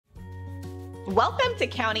Welcome to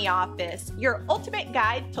County Office, your ultimate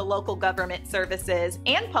guide to local government services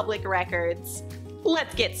and public records.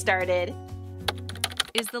 Let's get started.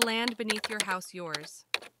 Is the land beneath your house yours?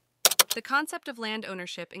 The concept of land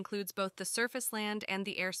ownership includes both the surface land and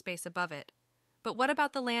the airspace above it. But what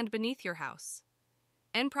about the land beneath your house?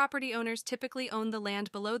 Property owners typically own the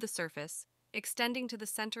land below the surface, extending to the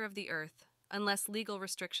center of the earth, unless legal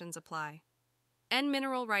restrictions apply.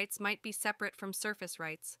 Mineral rights might be separate from surface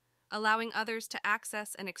rights, allowing others to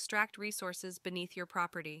access and extract resources beneath your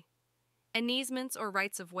property. Easements or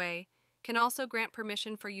rights of way can also grant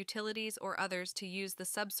permission for utilities or others to use the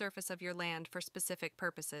subsurface of your land for specific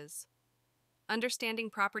purposes. Understanding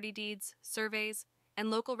property deeds, surveys, and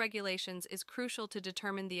local regulations is crucial to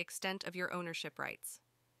determine the extent of your ownership rights.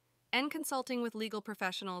 Consulting with legal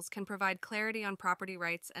professionals can provide clarity on property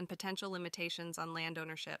rights and potential limitations on land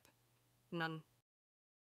ownership. None.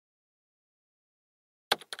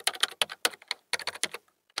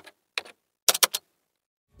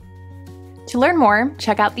 To learn more,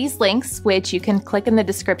 check out these links, which you can click in the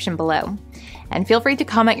description below. And feel free to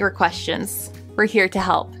comment your questions. We're here to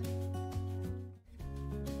help.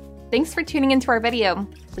 Thanks for tuning into our video.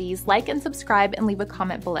 Please like and subscribe and leave a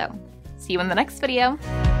comment below. See you in the next video.